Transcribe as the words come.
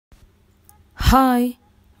Hi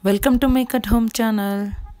welcome to make at home channel.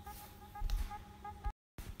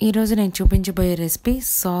 ఈరోజు నేను చూపించబోయే రెసిపీ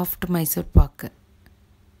సాఫ్ట్ మైసూర్ పాక్.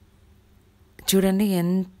 చూడండి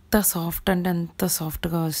ఎంత సాఫ్ట్ అంటే అంత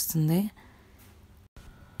సాఫ్ట్గా వస్తుంది.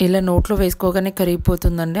 ఇలా నోట్లో వేసుకోగానే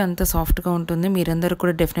కరిగిపోతుందండి, అంత సాఫ్ట్గా ఉంటుంది. మీరందరూ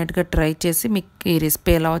కూడా డెఫినెట్గా ట్రై చేసి మీకు ఈ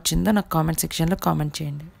రెసిపీ ఎలా వచ్చిందో నాకు కామెంట్ సెక్షన్లో కామెంట్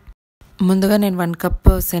చేయండి. ముందుగా నేను 1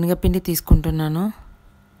 కప్ శనగపిండి తీసుకుంటున్నాను.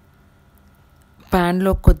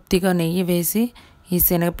 ప్యాన్లో కొద్దిగా నెయ్యి వేసి ఈ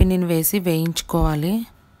శనగపిండిని వేసి వేయించుకోవాలి.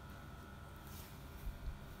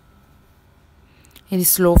 ఇది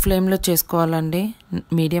స్లో ఫ్లేమ్లో చేసుకోవాలండి,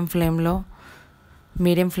 మీడియం ఫ్లేమ్లో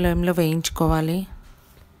వేయించుకోవాలి.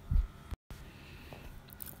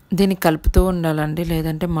 దీన్ని కలుపుతూ ఉండాలండి,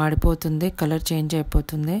 లేదంటే మాడిపోతుంది, కలర్ చేంజ్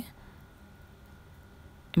అయిపోతుంది.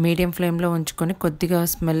 మీడియం ఫ్లేమ్లో ఉంచుకొని కొద్దిగా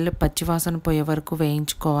స్మెల్ పచ్చివాసన పోయే వరకు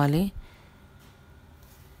వేయించుకోవాలి.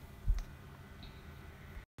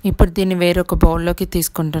 ఇప్పుడు దీన్ని వేరొక బౌల్లోకి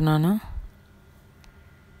తీసుకుంటున్నాను.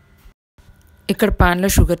 ఇక్కడ ప్యాన్లో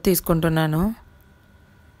షుగర్ తీసుకుంటున్నాను.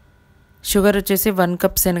 షుగర్ వచ్చేసి 1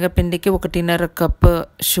 కప్ శనగపిండికి 1.5 కప్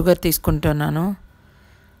షుగర్ తీసుకుంటున్నాను.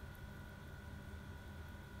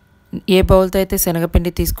 ఏ బౌల్తో అయితే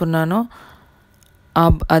శనగపిండి తీసుకున్నానో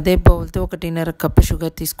అదే బౌల్తో 1.5 కప్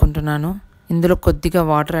షుగర్ తీసుకుంటున్నాను. ఇందులో కొద్దిగా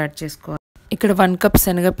వాటర్ యాడ్ చేసుకోవాలి. ఇక్కడ 1 కప్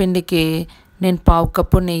శనగపిండికి నేను 1/2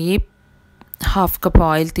 కప్పు నెయ్యి, 1/2 కప్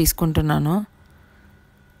ఆయిల్ తీసుకుంటున్నాను.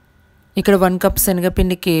 ఇక్కడ 1 కప్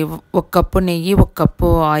శనగపిండికి 1 కప్పు నెయ్యి, 1 కప్పు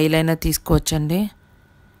ఆయిల్ అయినా తీసుకోవచ్చండి,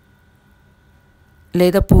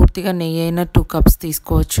 లేదా పూర్తిగా నెయ్యి అయినా 2 కప్స్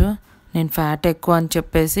తీసుకోవచ్చు. నేను ఫ్యాట్ ఎక్కువ అని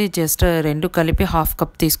చెప్పేసి జస్ట్ 2 కలిపి 1/2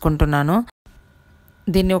 కప్ తీసుకుంటున్నాను.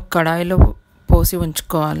 దీన్ని ఒక కడాయిలో పోసి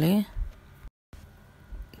ఉంచుకోవాలి.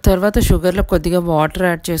 తర్వాత షుగర్లో కొద్దిగా వాటర్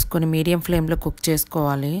యాడ్ చేసుకొని మీడియం ఫ్లేమ్లో కుక్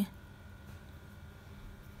చేసుకోవాలి.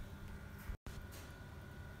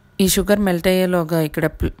 ఈ షుగర్ మెల్ట్ అయ్యేలోగా ఇక్కడ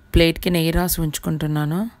ప్లేట్కి నెయ్యి రాసి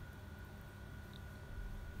ఉంచుకుంటున్నాను.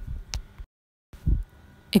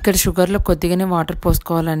 ఇక్కడ షుగర్లో కొద్దిగానే వాటర్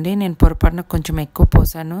పోసుకోవాలండి. నేను పొరపాటున కొంచెం ఎక్కువ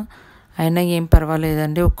పోసాను, అయినా ఏం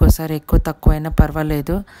పర్వాలేదండి. ఒక్కోసారి ఎక్కువ తక్కువ అయినా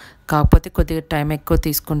పర్వాలేదు, కాకపోతే కొద్దిగా టైం ఎక్కువ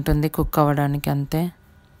తీసుకుంటుంది కుక్ అవ్వడానికి, అంతే.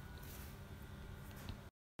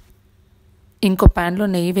 ఇంకో ప్యాన్లో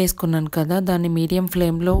నెయ్యి వేసుకున్నాను కదా, దాన్ని మీడియం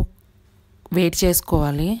ఫ్లేమ్లో వేడి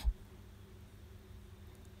చేసుకోవాలి.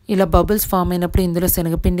 ఇలా బబుల్స్ ఫామ్ అయినప్పుడు ఇందులో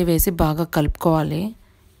శనగపిండి వేసి బాగా కలుపుకోవాలి.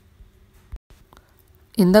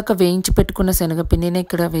 ఇందాక వేయించి పెట్టుకున్న శనగపిండిని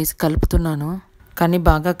ఇక్కడ వేసి కలుపుతున్నాను, కానీ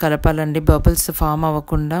బాగా కలపాలండి. బబుల్స్ ఫామ్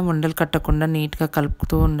అవ్వకుండా, ఉండలు కట్టకుండా నీట్గా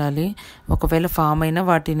కలుపుతూ ఉండాలి. ఒకవేళ ఫామ్ అయినా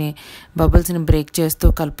వాటిని బబుల్స్ని బ్రేక్ చేస్తూ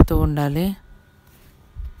కలుపుతూ ఉండాలి.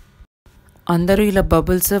 అందరూ ఇలా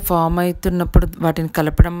బబుల్స్ ఫామ్ అవుతున్నప్పుడు వాటిని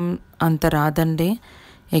కలపడం అంత రాదండి,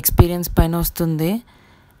 ఎక్స్పీరియన్స్ పైన వస్తుంది.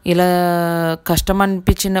 ఇలా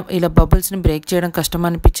బబుల్స్ని బ్రేక్ చేయడం కష్టం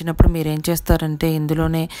అనిపించినప్పుడు మీరు ఏం చేస్తారంటే,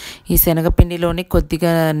 ఇందులోనే ఈ శనగపిండిలోని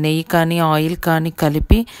కొద్దిగా నెయ్యి కానీ ఆయిల్ కానీ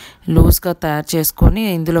కలిపి లూజ్గా తయారు చేసుకొని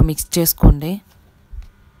ఇందులో మిక్స్ చేసుకోండి.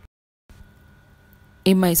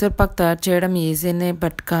 ఈ మైసూర్ పాక్ తయారు చేయడం ఈజీనే,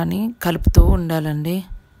 బట్ కానీ కలుపుతూ ఉండాలండి.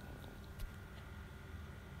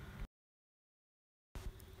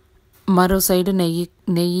 మరో సైడ్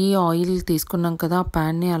నెయ్యి ఆయిల్ తీసుకున్నాం కదా, ఆ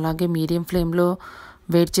ప్యాన్ని అలాగే మీడియం ఫ్లేమ్లో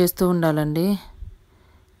వేడి చేస్తూ ఉండాలండి.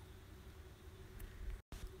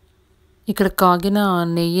 ఇక్కడ కాగిన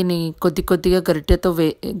నెయ్యిని కొద్దిగా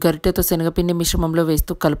గరిటెతో శనగపిండి మిశ్రమంలో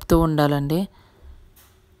వేస్తూ కలుపుతూ ఉండాలండి.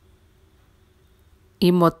 ఈ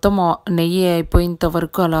మొత్తం నెయ్యి అయిపోయేంత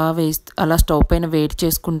వరకు అలా స్టవ్ పైన వేడి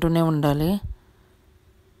చేసుకుంటూనే ఉండాలి.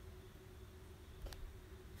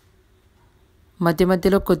 మధ్య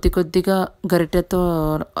మధ్యలో కొద్దిగా గరిటెతో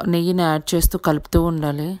నెయ్యిని యాడ్ చేస్తూ కలుపుతూ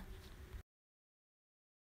ఉండాలి.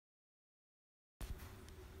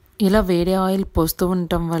 ఇలా వేరే ఆయిల్ పోస్తూ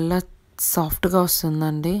ఉండటం వల్ల సాఫ్ట్గా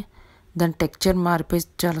వస్తుందండి, దాని టెక్స్చర్ మారిపోయి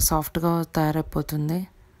చాలా సాఫ్ట్గా తయారైపోతుంది.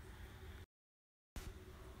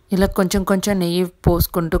 ఇలా కొంచెం నెయ్యి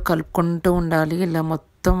పోసుకుంటూ కలుపుకుంటూ ఉండాలి. ఇలా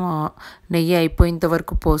మొత్తం నెయ్యి అయిపోయేంత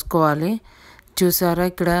వరకు పోసుకోవాలి. చూసారా,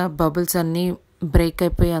 ఇక్కడ బబుల్స్ అన్నీ బ్రేక్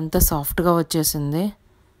అయిపోయి అంత సాఫ్ట్గా వచ్చేసింది.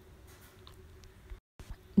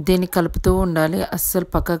 దీన్ని కలుపుతూ ఉండాలి, అస్సలు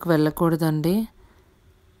పక్కకు వెళ్ళకూడదండి,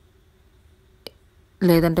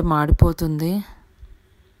 లేదంటే మాడిపోతుంది.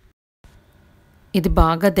 ఇది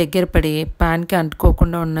బాగా దగ్గర పడి ప్యాన్కి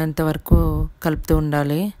అంటుకోకుండా ఉన్నంత వరకు కలుపుతూ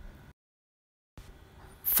ఉండాలి.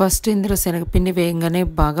 ఫస్ట్ ఇందులో శనగపిండి వేయంగానే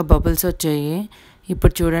బాగా బబుల్స్ వచ్చాయి.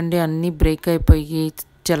 ఇప్పుడు చూడండి, అన్నీ బ్రేక్ అయిపోయి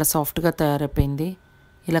చాలా సాఫ్ట్గా తయారైపోయింది.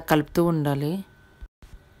 ఇలా కలుపుతూ ఉండాలి.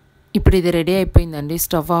 ఇప్పుడు ఇది రెడీ అయిపోయిందండి.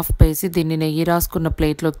 స్టవ్ ఆఫ్ చేసి దీన్ని నెయ్యి రాసుకున్న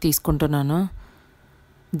ప్లేట్లోకి తీసుకుంటున్నాను.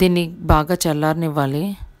 దీన్ని బాగా చల్లారనివ్వాలి.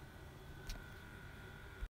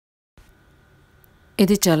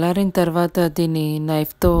 ఇది చల్లారిన తర్వాత దీన్ని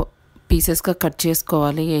నైఫ్తో పీసెస్గా కట్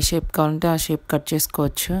చేసుకోవాలి. ఏ షేప్ కావాలంటే ఆ షేప్ కట్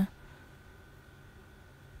చేసుకోవచ్చు.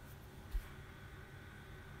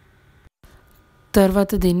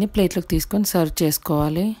 తర్వాత దీన్ని ప్లేట్లోకి తీసుకొని సర్వ్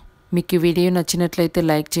చేసుకోవాలి. మీకు ఈ వీడియో నచ్చినట్లయితే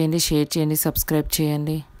లైక్ చేయండి, షేర్ చేయండి, సబ్స్క్రైబ్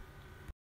చేయండి.